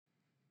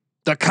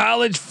The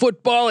college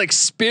football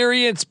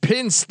experience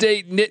Penn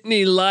State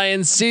Nittany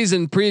Lions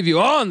season preview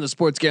on the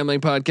Sports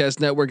Gambling Podcast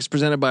Network is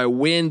presented by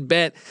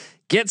WynnBET.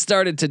 Get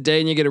started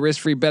today and you get a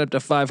risk-free bet up to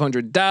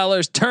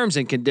 $500. Terms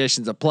and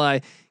conditions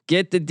apply.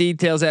 Get the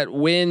details at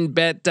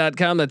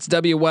wynnbet.com. That's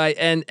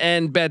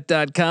WYNN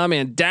bet.com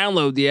and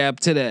download the app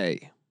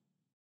today.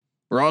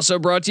 We're also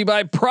brought to you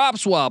by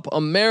PropSwap,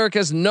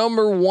 America's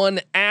 #1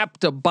 app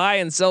to buy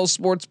and sell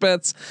sports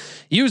bets.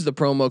 Use the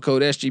promo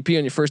code SGP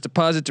on your first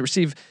deposit to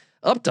receive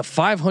up to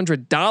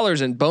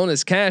 $500 in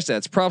bonus cash.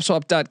 That's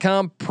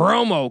PropSwap.com,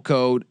 promo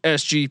code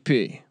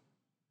SGP.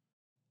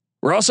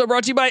 We're also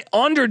brought to you by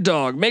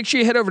Underdog. Make sure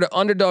you head over to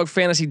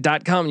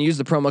UnderdogFantasy.com and use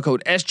the promo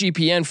code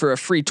SGPN for a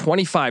free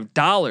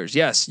 $25.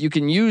 Yes, you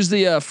can use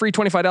the free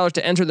 $25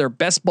 to enter their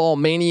Best Ball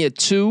Mania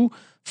 2.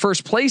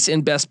 First place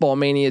in Best Ball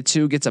Mania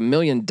 2 gets $1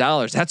 million.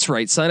 That's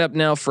right. Sign up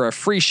now for a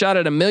free shot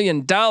at $1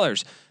 million.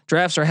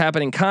 Drafts are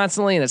happening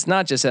constantly, and it's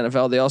not just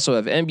NFL. They also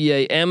have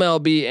NBA,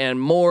 MLB, and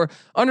more.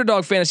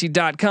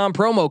 UnderdogFantasy.com,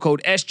 promo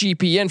code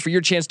SGPN for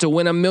your chance to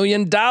win $1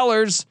 million.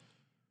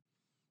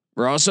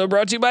 We're also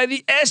brought to you by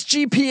the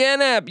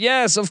SGPN app.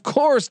 Yes, of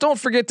course. Don't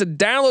forget to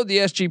download the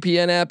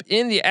SGPN app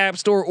in the App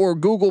Store or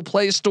Google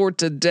Play Store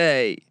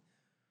today.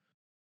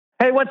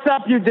 Hey, what's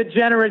up, you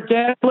degenerate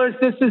gamblers?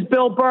 This is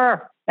Bill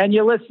Burr, and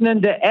you're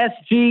listening to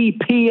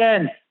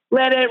SGPN.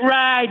 Let it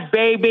ride,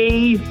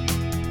 baby.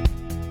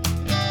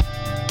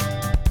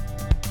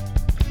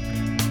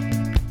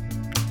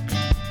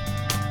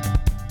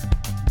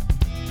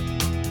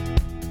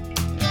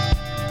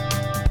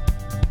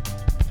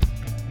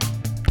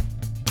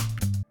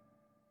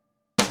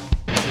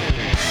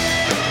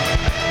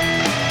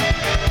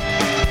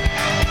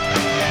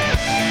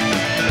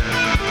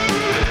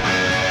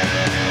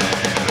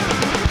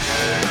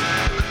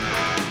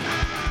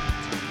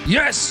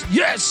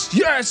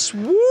 Yes.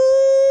 Woo!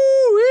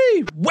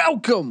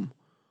 Welcome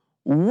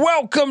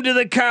to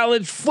the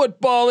college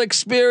football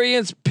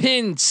experience,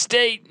 Penn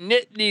State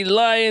Nittany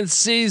Lions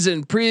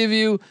season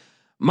preview.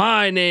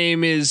 My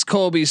name is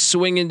Colby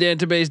Swinging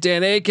Database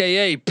Dan,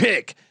 aka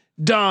Pick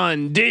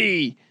Don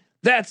D.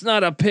 That's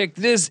not a pick.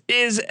 This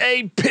is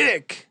a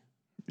pick.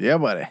 Yeah,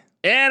 buddy.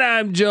 And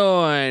I'm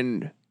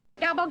joined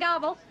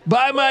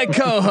by my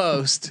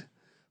co-host,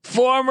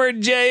 former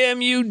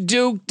JMU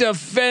Duke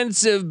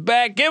defensive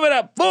back. Give it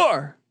up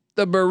for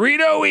the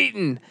burrito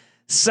eating,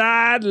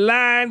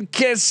 sideline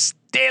kiss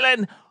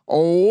stealing,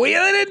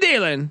 wheeling and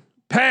dealing,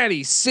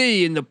 Patty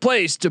C in the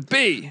place to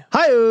be.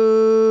 Hi,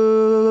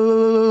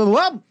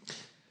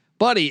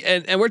 buddy.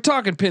 And we're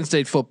talking Penn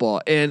State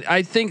football. And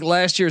I think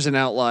last year's an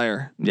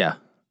outlier. Yeah.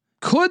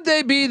 Could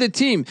they be the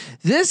team?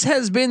 This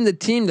has been the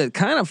team that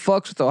kind of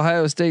fucks with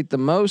Ohio State the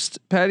most,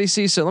 Patty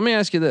C. So let me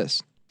ask you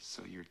this.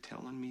 So you're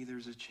telling me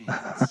there's a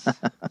chance?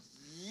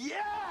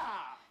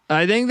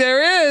 I think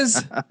there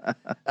is.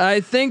 I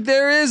think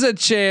there is a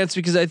chance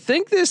because I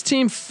think this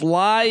team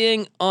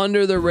flying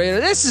under the radar.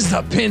 This is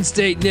the Penn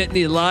State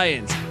Nittany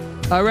Lions.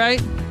 All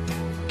right.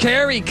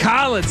 Kerry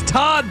Collins,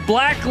 Todd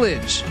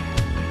Blackledge,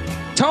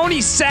 Tony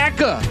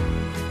Sacca,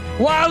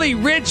 Wally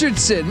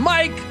Richardson,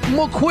 Mike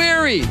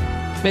McQuarrie.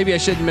 Maybe I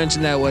shouldn't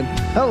mention that one.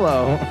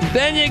 Hello.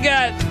 Then you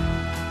got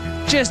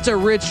just a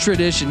rich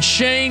tradition.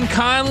 Shane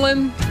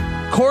Conlon,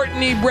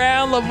 Courtney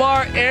Brown,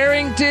 LeVar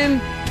Arrington.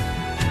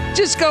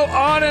 Just go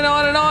on and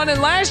on and on.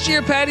 And last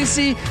year, Patty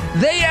C,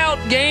 they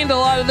outgained a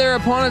lot of their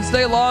opponents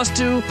they lost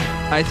to.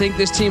 I think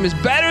this team is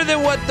better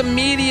than what the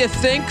media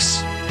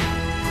thinks.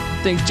 I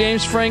think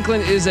James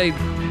Franklin is a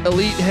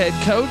elite head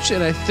coach,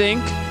 and I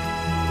think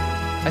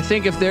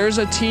if there's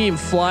a team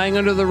flying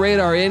under the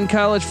radar in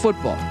college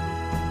football,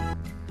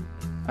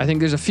 I think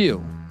there's a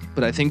few,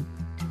 but I think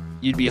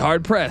you'd be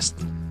hard pressed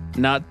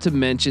not to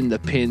mention the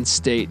Penn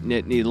State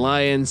Nittany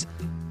Lions.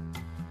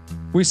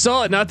 We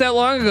saw it not that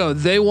long ago.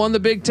 They won the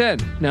Big Ten.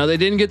 Now they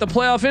didn't get the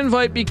playoff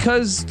invite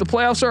because the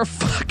playoffs are a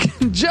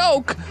fucking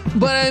joke.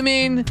 But I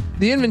mean,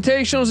 the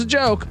Invitational is a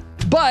joke.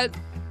 But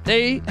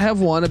they have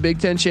won a Big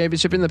Ten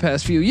championship in the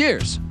past few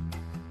years.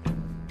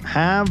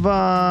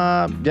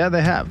 Yeah,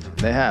 they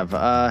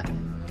have.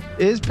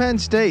 Is Penn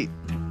State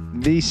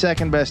the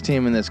second best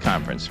team in this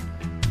conference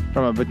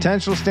from a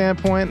potential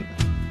standpoint?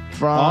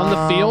 From on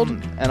the field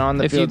and on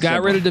the field. If you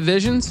got rid of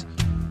divisions,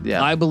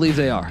 yeah, I believe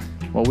they are.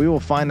 Well, we will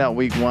find out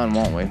week 1,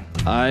 won't we?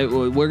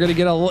 We're gonna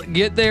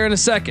get there in a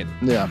second.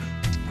 Yeah.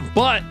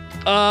 But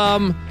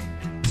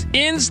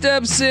in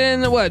steps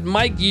in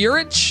Mike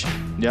Urich.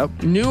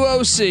 Yep. New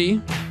OC.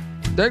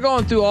 They're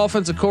going through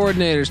offensive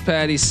coordinators,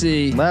 Patty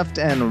C. Left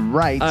and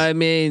right. I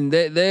mean,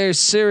 they're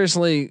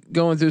seriously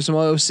going through some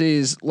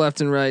OCs left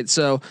and right.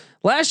 So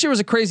last year was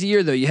a crazy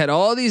year, though. You had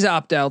all these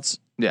opt-outs.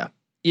 Yeah.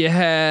 You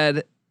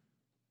had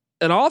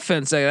an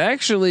offense that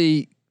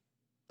actually,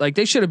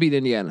 they should have beat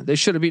Indiana. They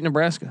should have beat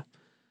Nebraska.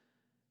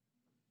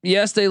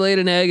 Yes, they laid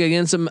an egg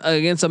against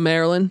a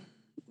Maryland,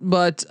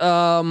 but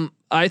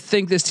I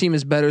think this team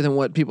is better than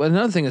what people.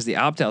 Another thing is the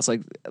opt-outs.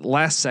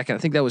 Last second, I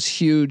think that was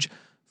huge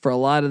for a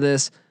lot of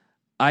this.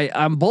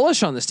 I'm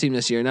bullish on this team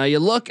this year. Now you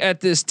look at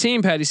this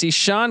team, Patty C.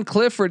 Sean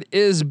Clifford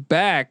is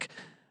back.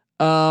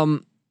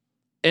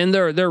 And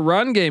their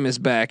run game is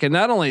back. And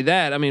not only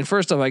that, I mean,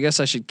 first off, I guess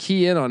I should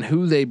key in on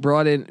who they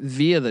brought in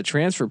via the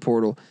transfer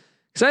portal,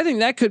 because I think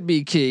that could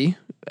be key,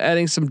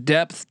 adding some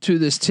depth to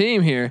this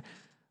team here.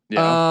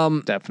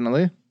 Yeah,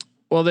 definitely.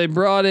 Well, they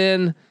brought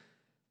in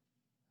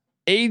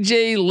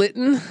AJ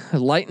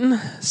Lighton,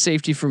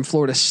 safety from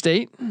Florida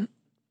State.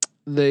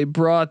 They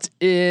brought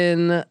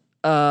in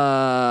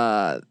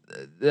I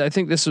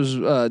think this was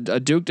a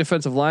Duke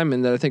defensive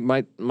lineman that I think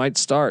might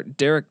start,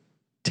 Derek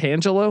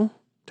Tangelo.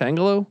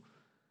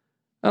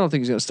 I don't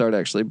think he's going to start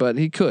actually, but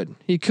he could.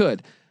 They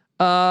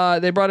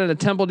brought in a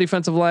Temple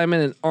defensive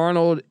lineman and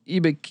Arnold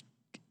Ibikiti.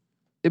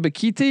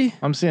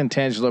 I'm seeing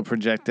Tangelo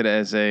projected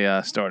as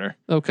a starter.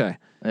 Okay.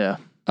 Yeah.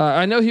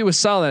 I know he was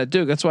solid at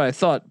Duke. That's why I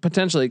thought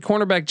potentially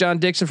cornerback John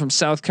Dixon from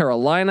South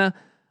Carolina.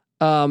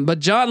 But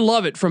John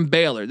Lovett from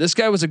Baylor. This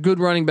guy was a good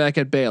running back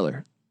at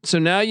Baylor. So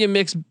now you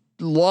mix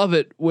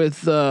Lovett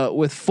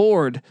with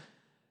Ford,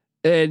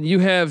 and you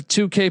have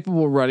two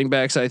capable running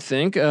backs. I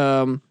think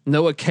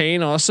Noah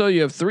Kane also.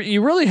 You have three.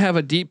 You really have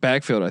a deep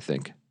backfield. I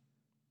think.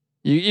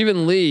 You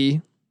even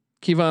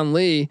Kevon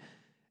Lee.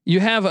 You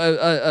have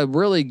a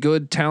really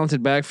good,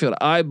 talented backfield.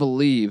 I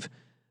believe.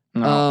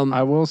 No,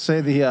 I will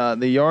say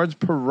the yards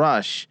per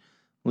rush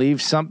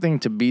leaves something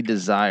to be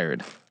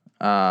desired.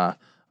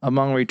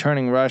 Among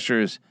returning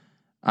rushers,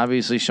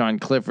 obviously Sean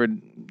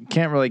Clifford,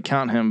 can't really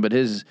count him, but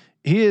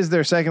he is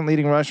their second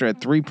leading rusher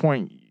at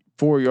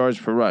 3.4 yards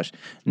per rush.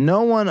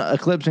 No one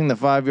eclipsing the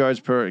 5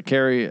 yards per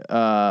carry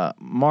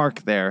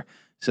mark there.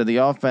 So the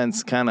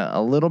offense kind of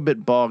a little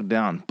bit bogged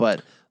down.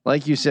 But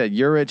like you said,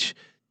 Urich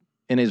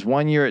in his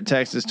 1 year at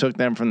Texas took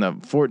them from the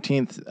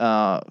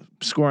 14th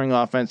scoring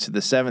offense to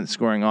the 7th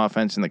scoring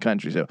offense in the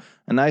country. So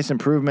a nice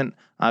improvement.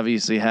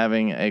 Obviously,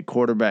 having a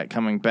quarterback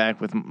coming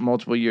back with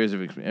multiple years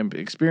of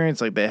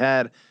experience like they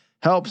had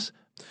helps.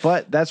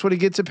 But that's what he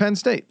gets at Penn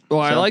State.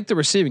 Well, I like the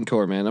receiving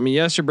core, man. I mean,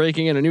 yes, you're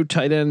breaking in a new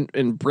tight end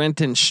in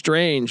Brenton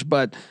Strange,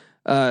 but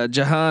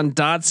Jahan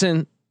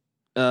Dotson,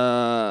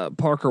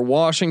 Parker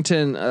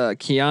Washington,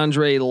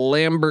 Keandre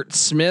Lambert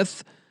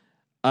Smith.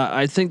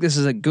 I think this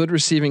is a good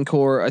receiving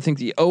core. I think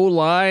the O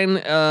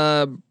line,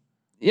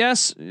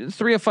 yes,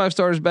 3 of 5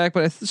 starters back,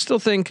 but I still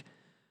think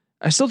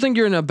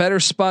you're in a better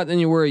spot than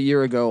you were a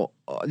year ago.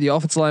 The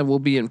offensive line will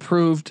be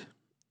improved.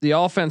 The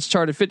offense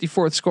charted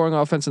 54th scoring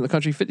offense in the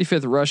country,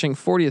 55th rushing,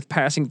 40th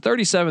passing,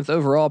 37th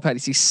overall. Patty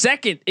C,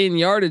 second in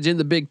yardage in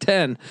the Big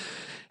Ten,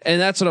 and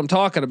that's what I'm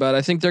talking about.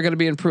 I think they're going to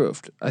be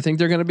improved. I think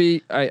they're going to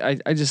be.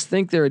 I just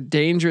think they're a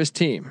dangerous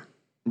team.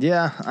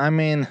 Yeah, I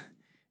mean,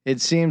 it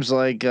seems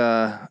like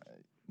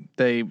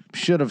they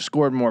should have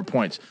scored more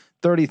points.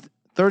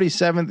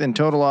 37th in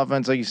total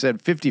offense, like you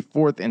said,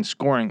 54th in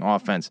scoring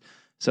offense.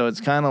 So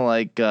it's kind of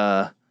like,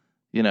 they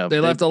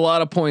left a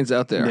lot of points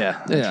out there.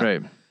 Yeah, that's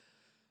right.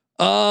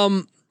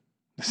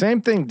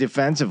 Same thing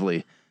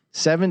defensively.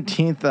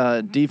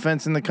 17th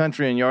defense in the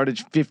country in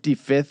yardage,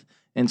 55th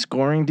in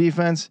scoring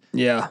defense.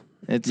 Yeah.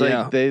 It's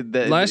like they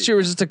last year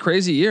was just a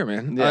crazy year,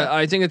 man. Yeah.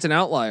 I think it's an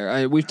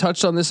outlier. We've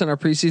touched on this in our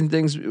preseason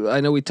things. I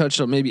know we touched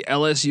on maybe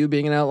LSU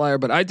being an outlier,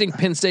 but I think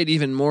Penn State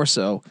even more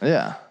so.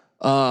 Yeah.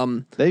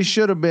 They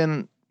should have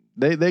been.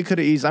 They could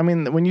have eased. I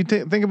mean, when you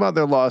think about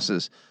their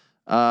losses,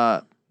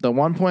 the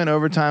 1 point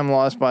overtime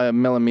loss by a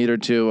millimeter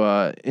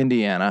to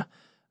Indiana,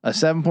 a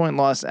 7-point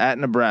loss at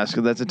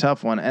Nebraska. That's a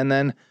tough one, and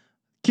then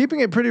keeping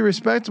it pretty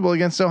respectable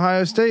against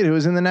Ohio State, who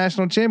was in the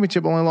national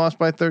championship, only lost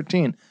by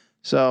 13.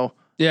 So.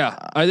 Yeah,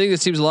 I think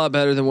this seems a lot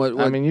better than what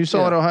I mean, you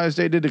saw what Ohio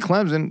State did to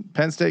Clemson.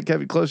 Penn State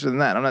kept it closer than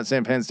that. I'm not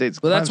saying Penn State's.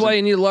 Well, that's why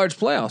you need large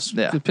playoffs.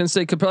 Yeah, Penn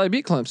State could probably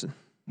beat Clemson.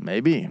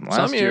 Maybe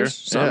some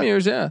years.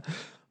 Yeah.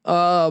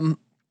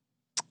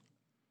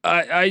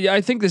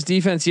 I think this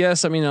defense.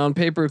 Yes, I mean on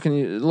paper,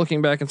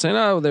 looking back and saying,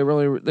 oh, they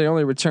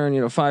only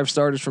return 5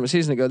 starters from a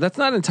season ago. That's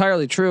not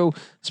entirely true,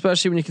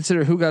 especially when you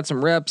consider who got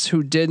some reps,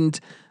 who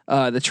didn't.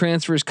 The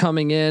transfers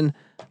coming in.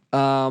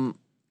 I'm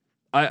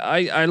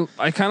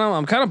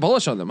kind of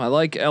bullish on them. I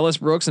like Ellis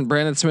Brooks and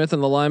Brandon Smith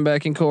in the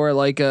linebacking core. I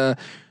like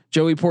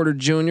Joey Porter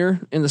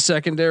Jr. in the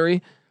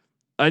secondary.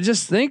 I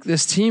just think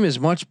this team is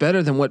much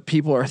better than what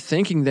people are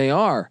thinking they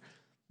are.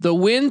 The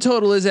win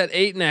total is at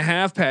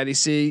 8.5. Patty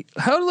C,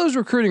 how are those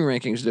recruiting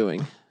rankings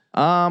doing?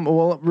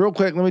 Well, real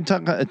quick, let me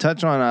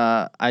touch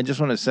on. I just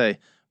want to say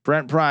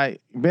Brent Pry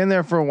been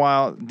there for a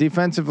while.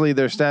 Defensively,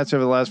 their stats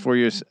over the last 4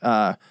 years,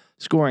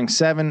 scoring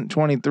 7,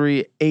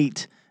 23,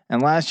 8.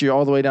 And last year,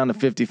 all the way down to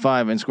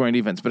 55 in scoring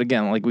defense. But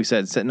again, like we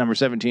said, set number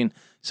 17.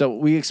 So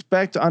we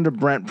expect under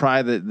Brent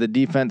Pry the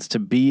defense to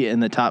be in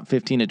the top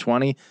 15 to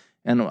 20.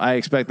 And I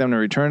expect them to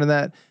return to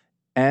that.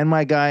 And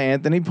my guy,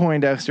 Anthony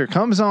Poindexter,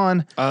 comes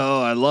on.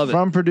 Oh, I love it.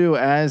 From Purdue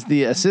as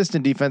the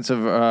assistant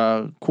defensive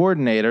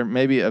coordinator.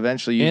 Maybe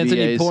eventually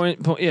UVA's.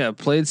 Anthony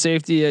played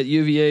safety at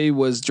UVA,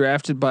 was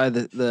drafted by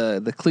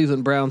the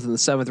Cleveland Browns in the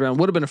 7th round.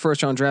 Would have been a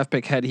 1st round draft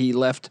pick had he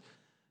left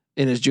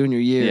in his junior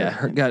year.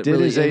 Yeah, got did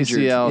really his injured.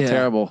 ACL,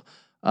 terrible.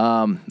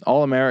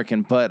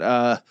 All-American,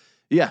 but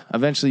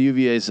eventually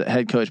UVA's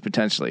head coach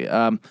potentially.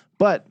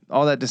 But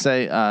all that to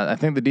say, I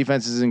think the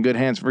defense is in good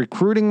hands.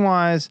 Recruiting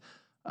wise,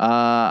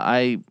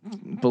 I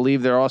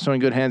believe they're also in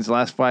good hands the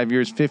last 5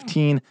 years,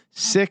 15,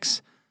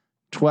 6,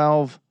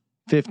 12,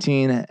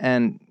 15,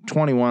 and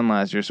 21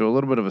 last year. So a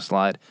little bit of a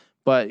slide,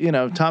 but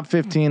top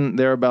 15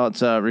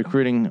 thereabouts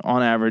recruiting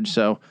on average.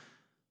 So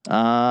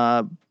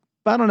I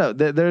don't know.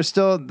 They're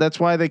still, that's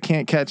why they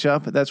can't catch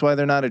up. That's why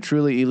they're not a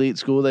truly elite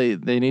school. They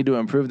need to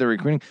improve their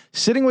recruiting,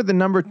 sitting with the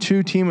number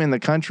 2 team in the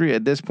country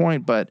at this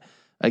point. But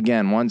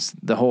again, once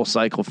the whole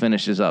cycle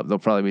finishes up, they'll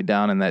probably be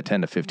down in that 10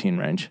 to 15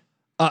 range.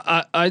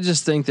 I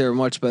just think they're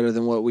much better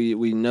than what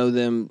we know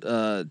them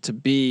to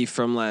be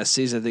from last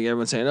season. I think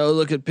everyone's saying, "Oh,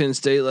 look at Penn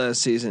State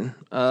last season."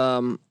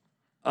 I'm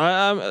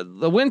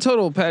the win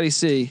total, Patty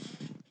C,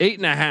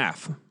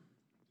 8.5.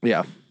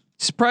 Yeah.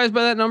 Surprised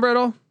by that number at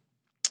all?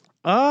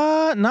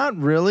 Not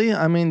really.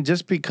 I mean,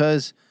 just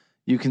because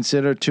you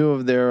consider 2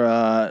 of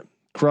their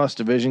cross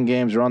division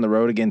games are on the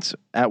road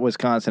at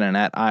Wisconsin and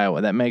at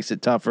Iowa, that makes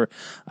it tougher.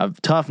 A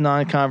tough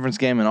non-conference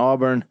game in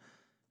Auburn.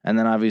 And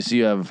then obviously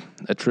you have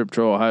a trip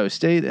to Ohio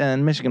State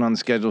and Michigan on the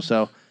schedule.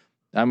 So,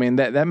 I mean,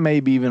 that may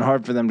be even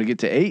hard for them to get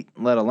to 8,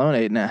 let alone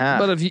 8.5.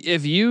 But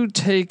if you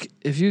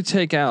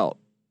take out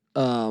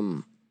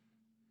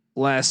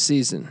last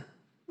season,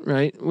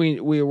 right?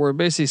 We were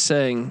basically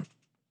saying,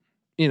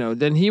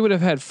 then he would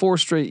have had 4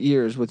 straight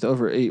years with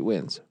over 8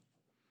 wins.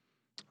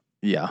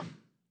 Yeah.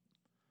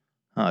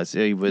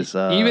 He was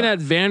even at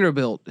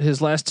Vanderbilt,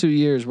 his last 2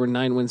 years were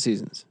 9-win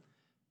seasons.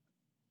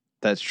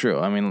 That's true.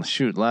 I mean,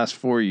 shoot, last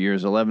 4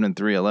 years, 11-3,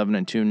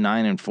 11-2,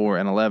 9-4,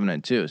 and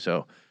 11-2.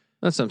 So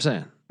that's what I'm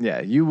saying. Yeah,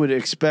 you would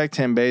expect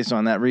him based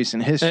on that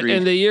recent history.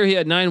 And the year he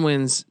had 9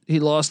 wins, he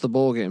lost the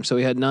bowl game, so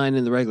he had 9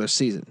 in the regular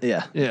season.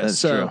 Yeah,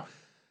 that's true.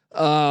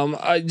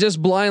 I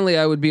just blindly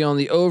I would be on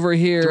the over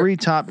here. 3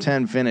 top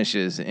 10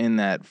 finishes in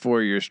that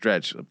 4-year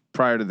stretch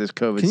prior to this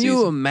COVID season. Can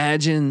you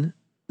imagine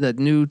that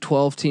new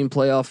 12-team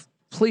playoff?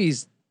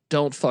 Please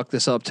don't fuck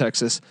this up,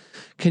 Texas.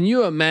 Can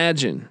you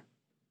imagine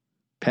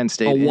Penn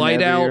State a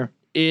whiteout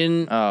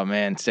in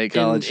State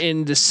College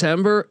in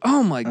December?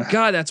 Oh my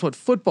God, that's what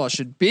football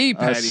should be,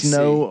 Patty.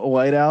 Snow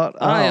whiteout.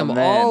 I am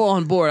all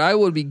on board. I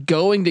would be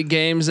going to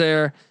games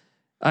there.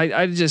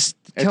 It's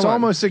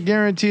almost a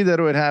guarantee that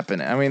it would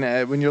happen. I mean,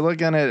 when you're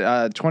looking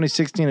at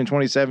 2016 and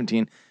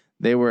 2017,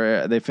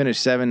 they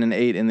finished 7 and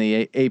 8 in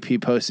the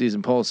AP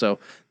postseason poll, so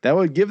that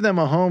would give them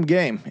a home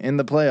game in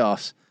the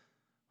playoffs.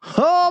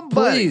 Oh,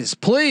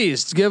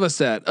 please give us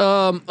that.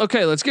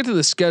 Okay, let's get to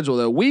the schedule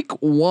though. Week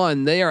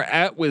 1, they are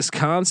at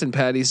Wisconsin,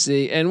 Patty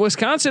C. And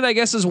Wisconsin, I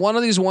guess, is one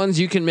of these ones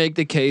you can make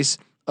the case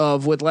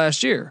of with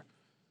last year.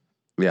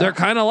 Yeah. They're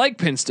kind of like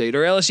Penn State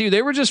or LSU.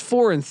 They were just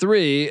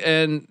 4-3,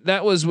 and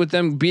that was with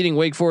them beating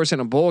Wake Forest in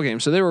a bowl game.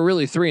 So they were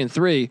really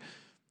 3-3,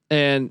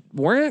 and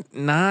weren't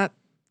not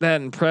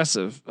that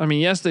impressive. I mean,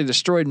 yes, they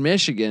destroyed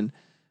Michigan,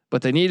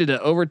 but they needed an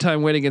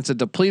overtime win against a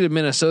depleted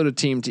Minnesota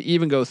team to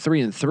even go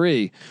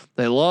 3-3.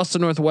 They lost to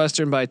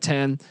Northwestern by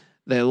 10.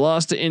 They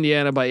lost to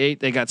Indiana by 8.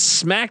 They got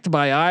smacked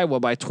by Iowa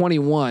by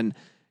 21.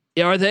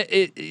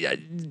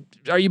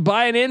 Are you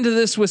buying into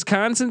this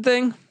Wisconsin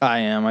thing? I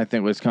am. I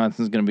think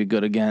Wisconsin's going to be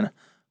good again.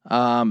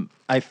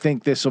 I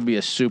think this will be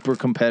a super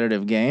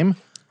competitive game.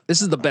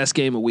 This is the best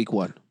game of week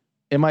 1.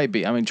 It might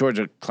be. I mean,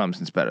 Georgia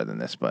Clemson's better than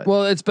this, but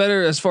it's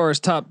better as far as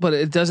top, but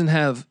it doesn't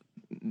have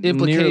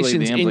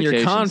implications in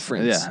your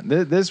conference.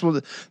 Yeah, this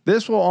will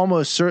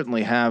almost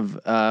certainly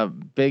have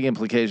big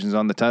implications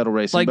on the title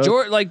race. Like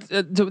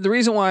the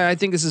reason why I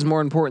think this is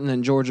more important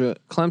than Georgia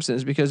Clemson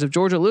is because if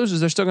Georgia loses,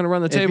 they're still going to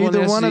run the table. If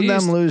either one of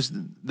them lose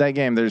that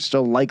game, they're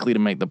still likely to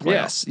make the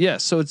playoffs.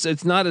 Yes. So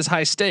it's not as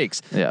high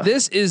stakes. Yeah.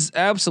 This is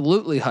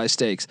absolutely high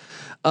stakes.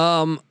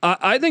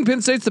 I think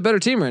Penn State's the better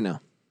team right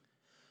now.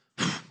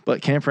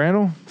 But Camp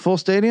Randall, full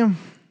stadium.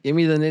 Give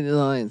me the Nittany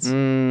Lions.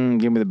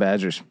 Give me the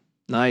Badgers.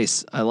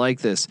 Nice. I like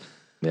this.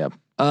 Yep.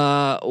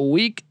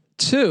 Week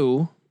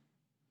 2,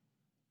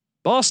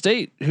 Ball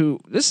State,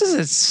 this is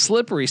a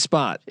slippery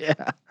spot. Yeah.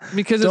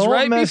 Because it's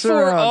right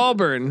before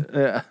Auburn.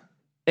 Yeah.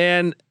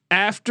 And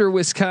after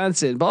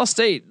Wisconsin. Ball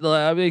State,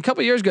 I mean, a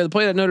couple years ago, they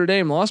played at Notre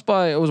Dame, lost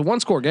by, it was a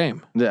 1-score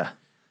game. Yeah.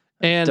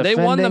 And they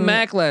won the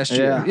MAC last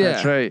year. Yeah,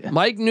 that's right.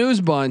 Mike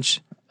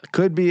Newsbunch.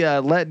 Could be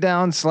a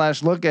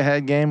letdown / look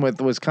ahead game with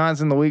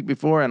Wisconsin the week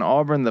before and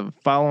Auburn the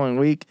following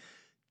week.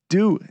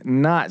 Do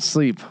not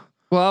sleep.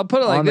 Well, I'll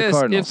put it like this: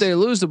 Cardinals. if they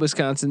lose to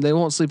Wisconsin, they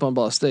won't sleep on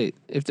Ball State.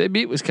 If they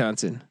beat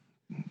Wisconsin,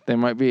 they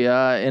might be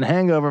in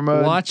hangover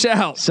mode. Watch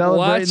out!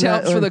 Watch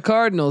out for the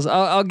Cardinals.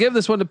 I'll give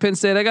this one to Penn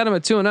State. I got them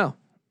at 2-0.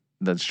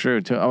 That's true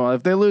too. Oh,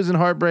 if they lose in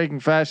heartbreaking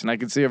fashion, I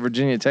could see a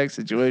Virginia Tech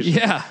situation.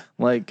 Yeah,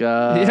 like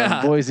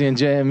Boise and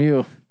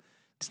JMU,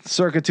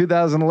 circa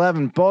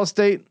 2011. Ball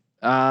State,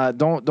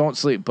 don't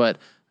sleep, but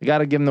I got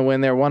to give them the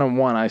win there.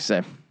 1-1, I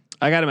say.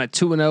 I got them at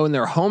 2-0, and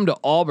they're home to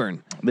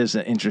Auburn. This is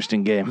an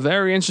interesting game.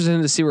 Very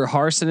interesting to see where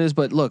Harsin is,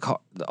 but look,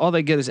 all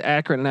they get is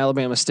Akron and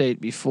Alabama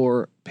State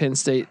before Penn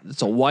State.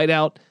 It's a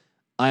whiteout.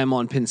 I am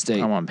on Penn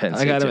State. I'm on Penn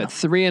State. I got them at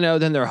 3-0.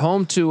 Then they're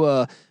home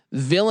to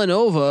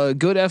Villanova, a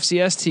good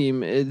FCS team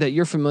that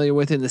you're familiar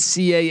with in the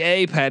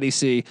CAA, Patty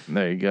C.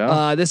 There you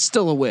go. That's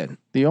still a win.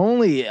 The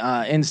only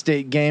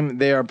in-state game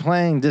they are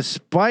playing,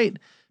 despite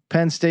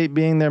Penn State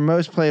being their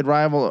most played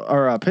rival,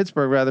 or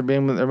Pittsburgh rather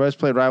being their most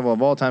played rival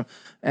of all time,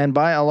 and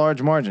by a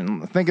large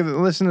margin. Think of it.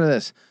 Listen to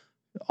this: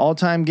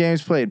 all-time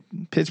games played: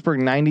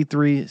 Pittsburgh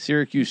 93,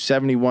 Syracuse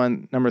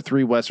 71, number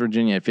 3 West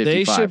Virginia at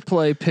 55. They should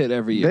play Pitt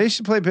every year. They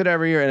should play Pitt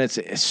every year, and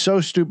it's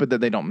so stupid that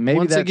they don't. Maybe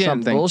Once that's again,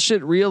 something.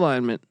 bullshit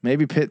realignment.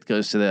 Maybe Pitt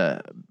goes to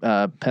the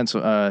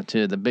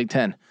to the Big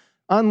Ten.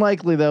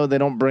 Unlikely though. They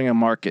don't bring a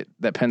market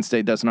that Penn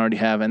State doesn't already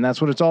have, and that's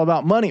what it's all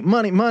about: money,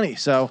 money, money.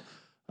 So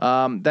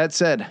that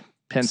said,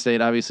 Penn State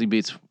obviously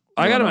beats.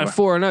 I got them at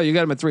 4-0. You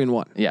got them at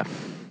 3-1. Yeah,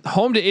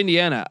 home to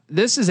Indiana.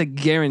 This is a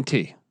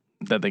guarantee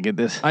that they get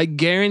this. I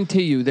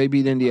guarantee you they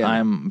beat Indiana.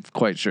 I'm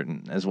quite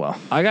certain as well.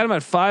 I got them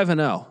at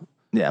 5-0.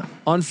 Yeah.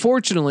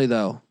 Unfortunately,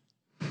 though,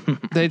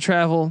 they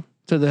travel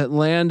to the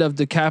land of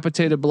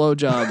decapitated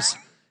blowjobs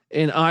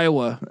in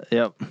Iowa.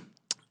 Yep.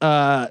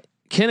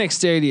 Kinnick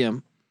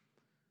Stadium.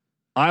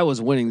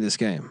 Iowa's winning this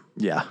game.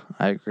 Yeah,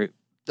 I agree.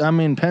 I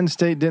mean, Penn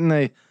State, didn't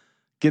they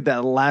get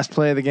that last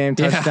play of the game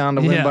touchdown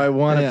to win by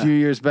 1 a few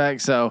years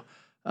back? So,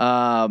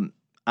 that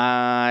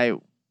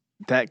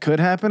could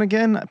happen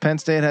again. Penn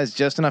State has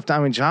just enough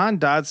time. I mean, John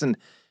Dodson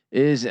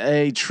is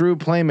a true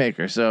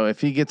playmaker. So if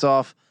he gets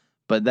off,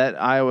 but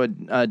that Iowa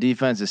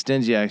defense is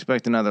stingy. I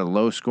expect another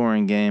low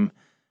scoring game,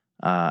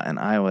 and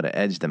Iowa to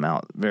edge them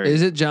out.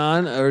 Is it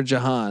John or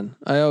Jahan?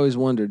 I always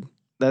wondered.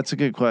 That's a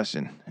good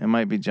question. It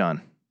might be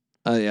John.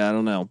 Yeah, I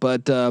don't know,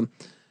 but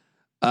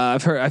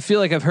I feel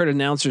like I've heard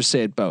announcers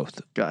say it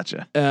both.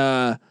 Gotcha.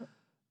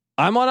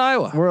 I'm on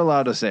Iowa. We're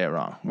allowed to say it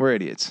wrong. We're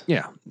idiots.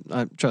 Yeah,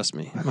 trust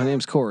me. My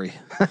name's Corey.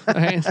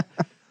 Right?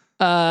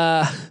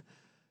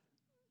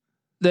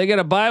 They get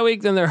a bye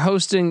week, then they're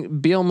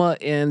hosting Bielma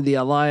and the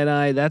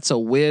Illini. That's a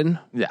win.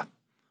 Yeah,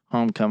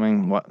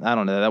 homecoming. What? I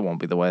don't know. That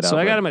won't be the whiteout. So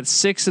I got them at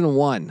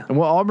 6-1.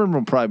 Well, Auburn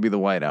will probably be the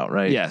whiteout,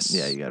 right? Yes.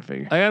 Yeah, you got to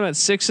figure. I got them at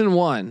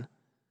 6-1.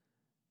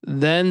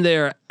 Then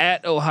they're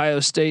at Ohio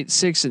State,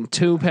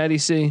 6-2. Patty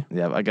C.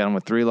 Yeah, I got them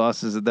with 3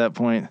 losses at that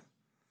point.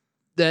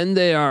 Then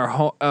they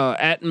are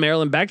at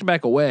Maryland,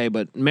 back-to-back away.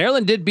 But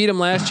Maryland did beat them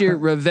last year.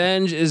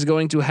 Revenge is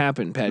going to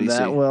happen, Patty C.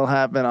 That will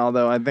happen.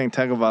 Although I think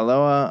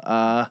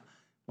Tagovailoa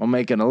will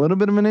make it a little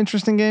bit of an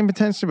interesting game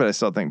potentially, but I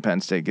still think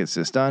Penn State gets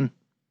this done.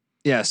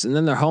 Yes, and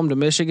then they're home to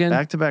Michigan.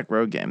 Back-to-back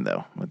road game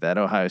though, with that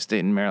Ohio State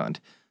and Maryland.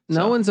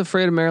 No one's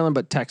afraid of Maryland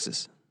but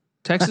Texas.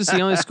 Texas, the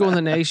only school in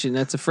the nation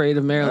that's afraid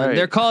of Maryland. Right.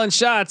 They're calling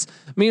shots.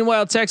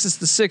 Meanwhile, Texas,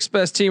 the 6th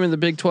best team in the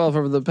Big 12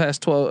 over the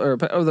past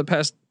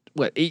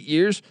 8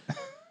 years.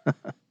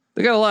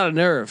 They got a lot of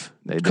nerve.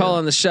 They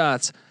calling the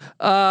shots.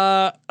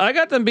 I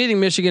got them beating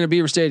Michigan at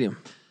Beaver Stadium.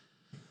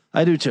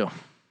 I do too.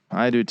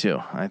 I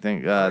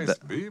think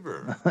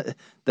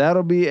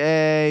that'll be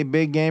a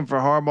big game for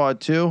Harbaugh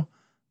too.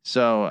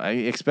 So I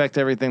expect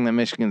everything that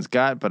Michigan's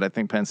got, but I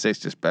think Penn State's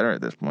just better at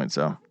this point.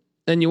 So.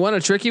 And you want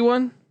a tricky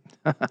one?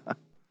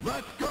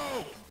 Let's go.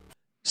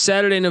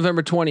 Saturday,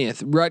 November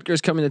 20th.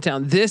 Rutgers coming to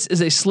town. This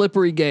is a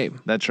slippery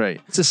game. That's right.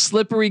 It's a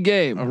slippery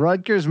game.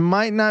 Rutgers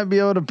might not be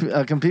able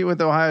to compete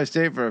with Ohio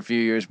State for a few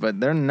years,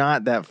 but they're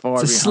not that far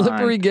behind. It's a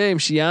slippery game.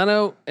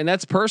 Schiano, and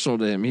that's personal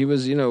to him. He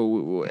was, he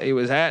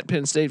was at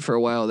Penn State for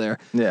a while there.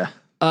 Yeah.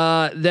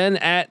 Then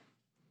at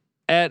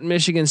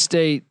Michigan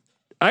State,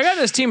 I got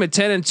this team at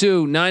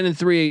 10-2,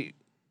 9-3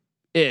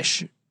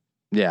 ish.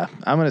 Yeah,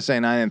 I'm gonna say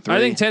 9-3. I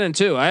think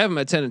 10-2. I have them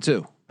at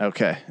 10-2.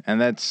 Okay,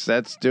 and that's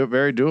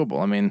very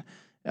doable. I mean,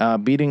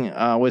 beating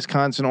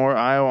Wisconsin or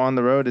Iowa on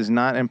the road is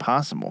not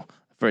impossible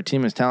for a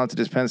team as talented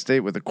as Penn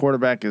State with a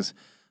quarterback as,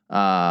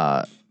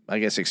 I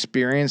guess,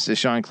 experienced as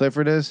Sean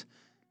Clifford is.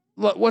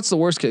 What's the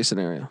worst case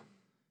scenario?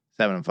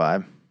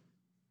 7-5.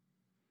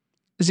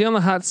 Is he on the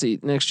hot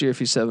seat next year if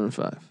he's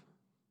 7-5?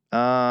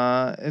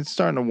 It's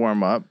starting to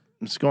warm up.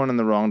 It's going in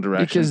the wrong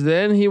direction. Because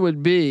then he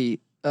would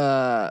be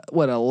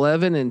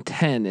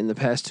 11-10 in the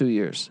past 2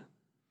 years.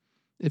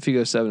 If he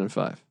goes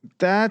 7-5.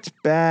 That's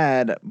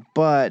bad,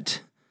 but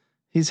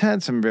he's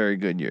had some very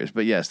good years.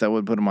 But yes, that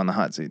would put him on the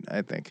hot seat,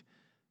 I think.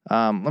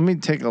 Let me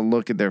take a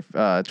look at their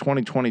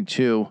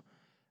 2022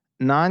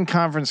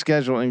 non-conference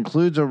schedule.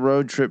 Includes a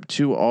road trip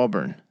to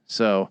Auburn,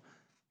 so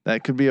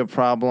that could be a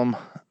problem.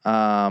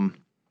 I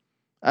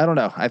don't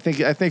know. I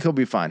think he'll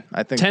be fine.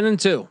 I think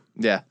 10-2.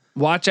 Yeah.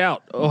 Watch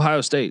out,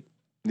 Ohio State.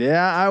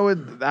 Yeah,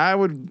 I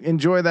would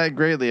enjoy that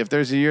greatly. If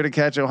there's a year to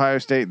catch Ohio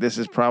State, this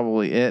is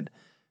probably it.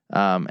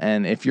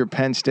 And if you're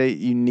Penn State,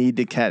 you need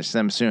to catch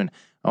them soon.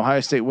 Ohio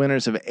State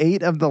winners of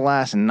 8 of the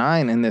last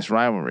 9 in this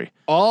rivalry.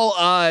 All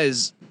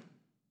eyes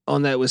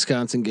on that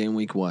Wisconsin game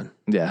week 1.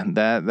 Yeah,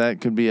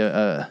 that could be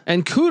a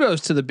and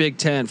kudos to the Big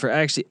Ten for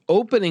actually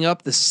opening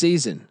up the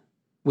season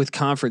with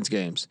conference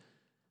games.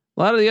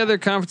 A lot of the other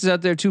conferences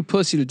out there too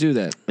pussy to do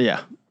that.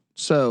 Yeah.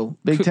 So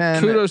Big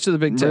Ten. Kudos to the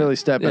Big Ten. Really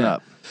stepping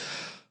up.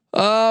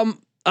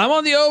 I'm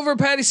on the over.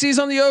 Patty C's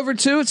on the over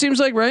too. It seems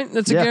like, right?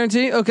 That's a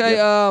guarantee. Okay.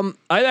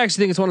 I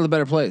actually think it's one of the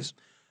better plays.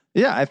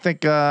 Yeah, I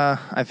think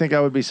I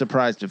would be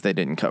surprised if they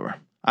didn't cover.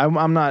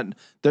 I'm not.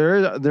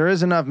 There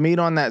is enough meat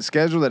on that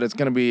schedule that it's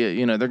going to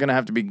be. They're going to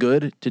have to be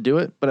good to do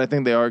it. But I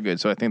think they are good,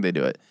 so I think they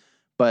do it.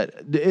 But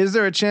is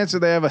there a chance that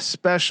they have a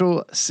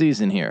special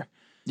season here?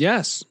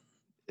 Yes.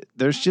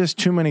 there's just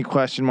too many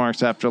question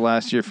marks after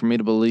last year for me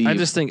to believe. I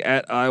just think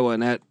at Iowa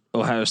and at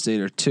Ohio State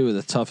are two of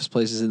the toughest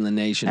places in the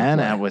nation. And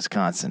at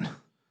Wisconsin.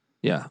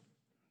 Yeah.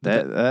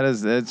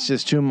 That's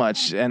just too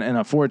much. And in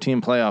a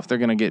 4-team playoff, they're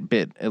going to get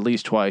bit at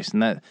least twice.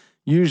 And that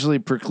usually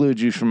precludes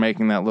you from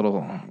making that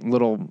little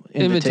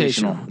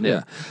invitational.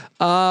 Yeah.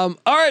 All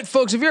right,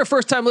 folks, if you're a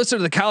first-time listener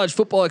to the College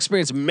Football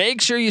Experience,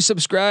 make sure you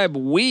subscribe.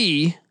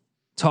 We're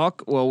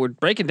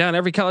breaking down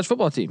every college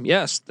football team.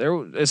 Yes,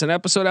 there is an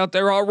episode out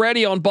there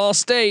already on Ball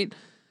State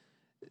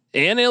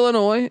and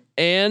Illinois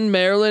and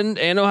Maryland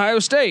and Ohio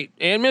State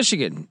and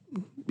Michigan.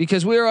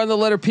 Because we are on the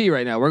letter P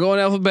right now. We're going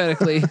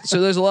alphabetically.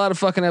 So there's a lot of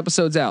fucking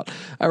episodes out.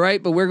 All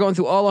right. But we're going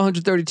through all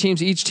 130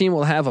 teams. Each team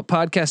will have a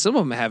podcast. Some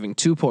of them having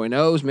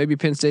 2.0s. Maybe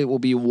Penn State will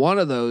be one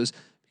of those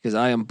because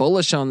I am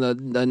bullish on the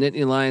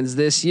Nittany Lions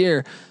this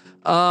year.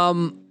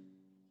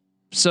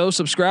 So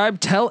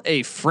subscribe, tell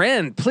a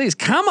friend, please.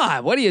 Come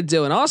on. What are you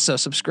doing? Also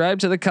subscribe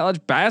to the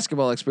College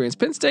Basketball Experience.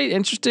 Penn State,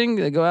 interesting.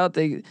 They go out,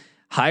 they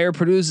hire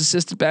Purdue's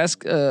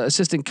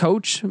assistant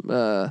coach,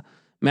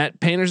 Matt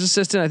Painter's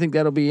assistant. I think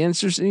that'll be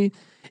interesting.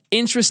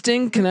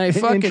 Can I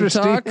fucking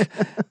talk?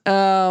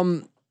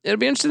 It'll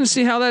be interesting to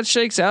see how that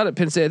shakes out at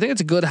Penn State. I think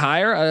it's a good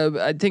hire.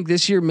 I think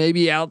this year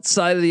maybe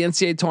outside of the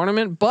NCAA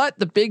tournament, but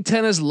the Big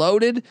Ten is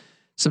loaded.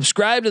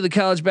 Subscribe to the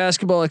College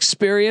Basketball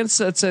Experience.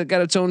 That's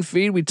got its own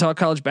feed. We talk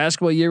college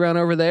basketball year round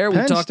over there.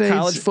 We talk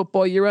college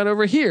football year round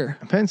over here.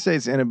 Penn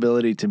State's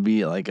inability to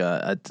be like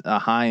a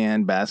high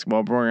end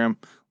basketball program,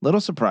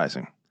 little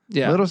surprising.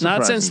 Yeah,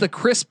 not since the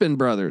Crispin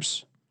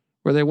brothers,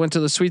 where they went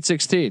to the Sweet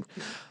 16.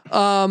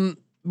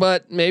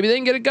 But maybe they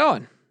can get it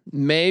going.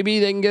 Maybe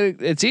they can get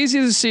it. It's easy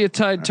to see a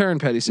tide turn,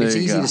 Petty. It's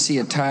easy to see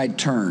a tide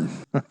turn.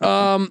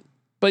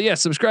 But yeah,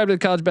 subscribe to the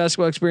College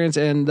Basketball Experience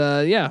and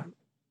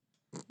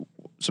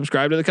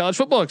subscribe to the College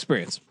Football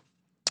Experience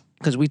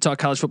because we talk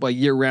college football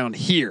year round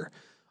here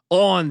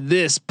on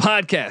this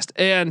podcast.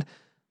 And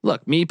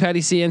look, me, Patty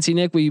C, NC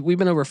Nick, we've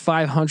been over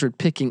 500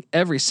 picking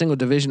every single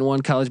Division I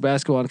college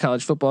basketball and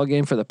college football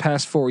game for the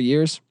past 4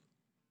 years.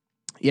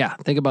 Yeah,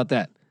 think about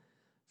that.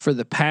 For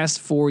the past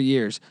 4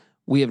 years.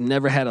 We have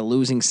never had a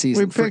losing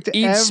season. We picked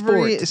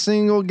every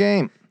single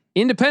game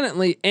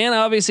independently and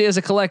obviously as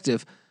a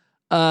collective.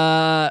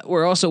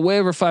 We're also way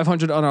over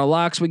 500 on our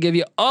locks. We give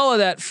you all of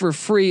that for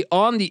free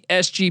on the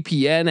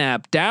SGPN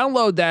app.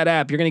 Download that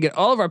app. You're going to get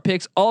all of our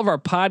picks, all of our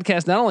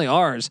podcasts, not only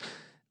ours,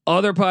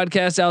 other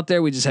podcasts out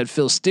there. We just had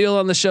Phil Steele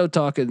on the show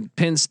talking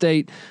Penn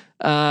State.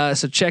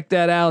 So check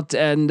that out.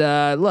 And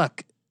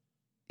look,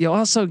 you'll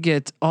also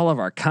get all of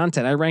our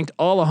content. I ranked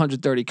all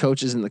 130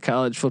 coaches in the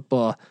college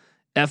football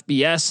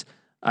FBS.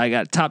 I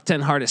got top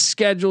 10 hardest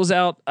schedules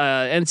out.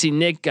 NC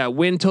Nick got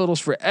win totals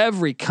for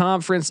every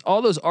conference.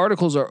 All those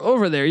articles are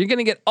over there. You're going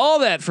to get all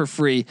that for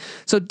free.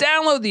 So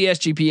download the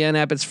SGPN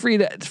app. It's free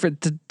to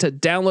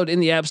download in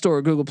the App Store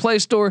or Google Play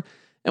Store.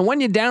 And when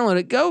you download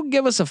it, go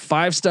give us a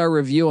 5-star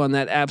review on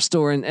that App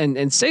Store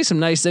and say some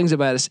nice things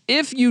about us.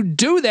 If you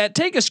do that,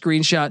 take a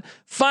screenshot.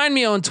 Find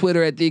me on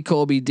Twitter at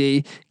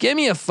 @TheColbyD. Give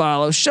me a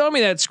follow. Show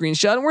me that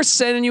screenshot, and we're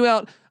sending you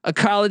out a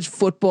college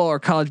football or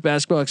college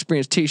basketball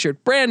experience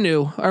T-shirt, brand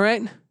new. All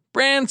right,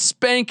 brand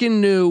spanking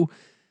new.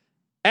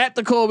 At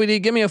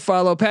 @TheColbyD. Give me a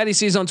follow. Patty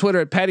C's on Twitter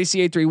at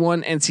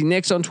PattyC831. NC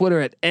Nick's on Twitter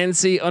at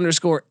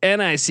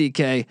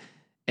NC_NICK.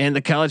 And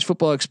the College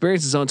Football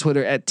Experience is on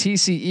Twitter at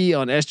TCE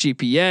on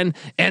SGPN.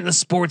 And the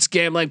Sports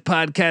Gambling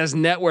Podcast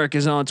Network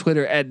is on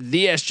Twitter at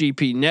the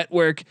SGP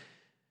Network.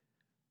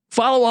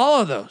 Follow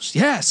all of those.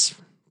 Yes.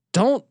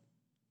 Don't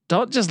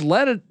just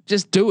let it,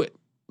 just do it.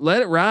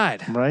 Let it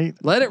ride. Right.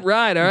 Let it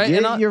ride. All right.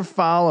 Get your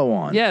follow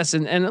on. Yes.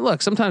 And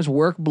look, sometimes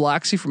work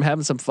blocks you from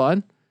having some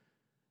fun.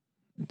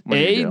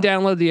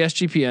 Download the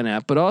SGPN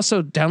app, but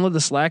also download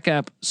the Slack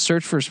app,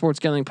 search for Sports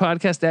Gambling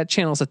Podcast. That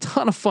channel is a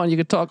ton of fun. You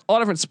can talk all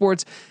different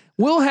sports.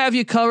 We'll have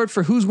you covered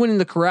for who's winning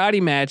the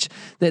karate match,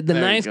 the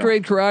ninth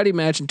grade karate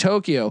match in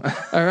Tokyo.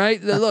 All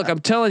right. Look, I'm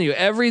telling you,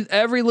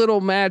 every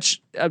little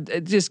match,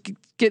 just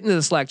get into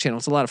the Slack channel.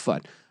 It's a lot of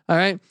fun. All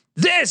right.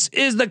 This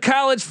is the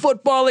College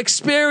Football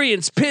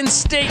Experience, Penn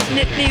State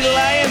Nittany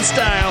Lion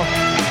style.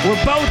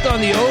 We're both on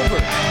the over.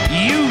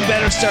 You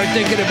better start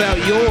thinking about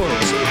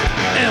yours.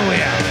 And we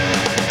out.